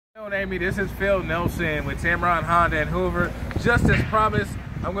Amy, this is Phil Nelson with Tameron Honda and Hoover. Just as promised,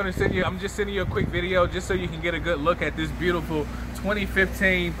 I'm just sending you a quick video just so you can get a good look at this beautiful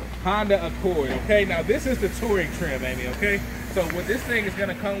 2015 Honda Accord. Okay, now this is the touring trim, Amy. Okay, so what this thing is going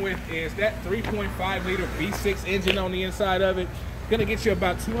to come with is that 3.5 liter V6 engine on the inside of it. Gonna get you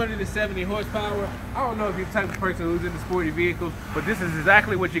about 270 horsepower. I don't know if you're the type of person who's into sporty vehicles, but this is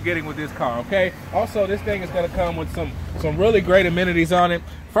exactly what you're getting with this car, okay? Also, this thing is gonna come with some really great amenities on it.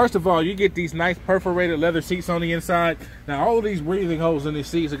 First of all, you get these nice perforated leather seats on the inside. Now, all of these breathing holes in these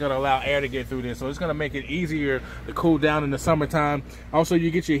seats are gonna allow air to get through this, so it's gonna make it easier to cool down in the summertime. Also,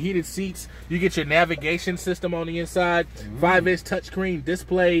 you get your heated seats. You get your navigation system on the inside, 5-inch touchscreen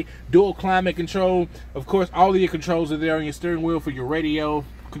display, dual climate control. Of course, all of your controls are there on your steering wheel for your radio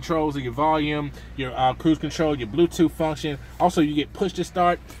controls of your volume, your cruise control, your Bluetooth function. Also, you get push to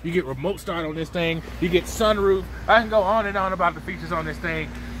start, you get remote start on this thing, you get sunroof. I can go on and on about the features on this thing.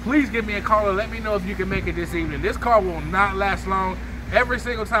 Please give me a call and let me know if you can make it this evening. This car will not last long. Every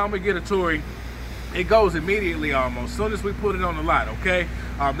single time we get a touring, it goes immediately almost, as soon as we put it on the lot, okay?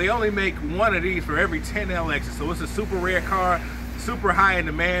 They only make one of these for every 10 LXs, so it's a super rare car, super high in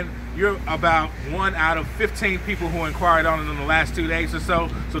demand. You're about 1 out of 15 people who inquired on it in the last 2 days or so.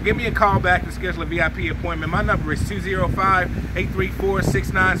 So give me a call back to schedule a VIP appointment. My number is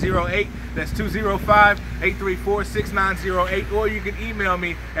 205-834-6908. That's 205-834-6908. Or you can email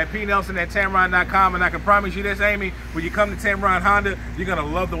me at pnelson@tameron.com. And I can promise you this, Amy, when you come to Tameron Honda, you're gonna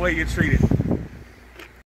love the way you're treated.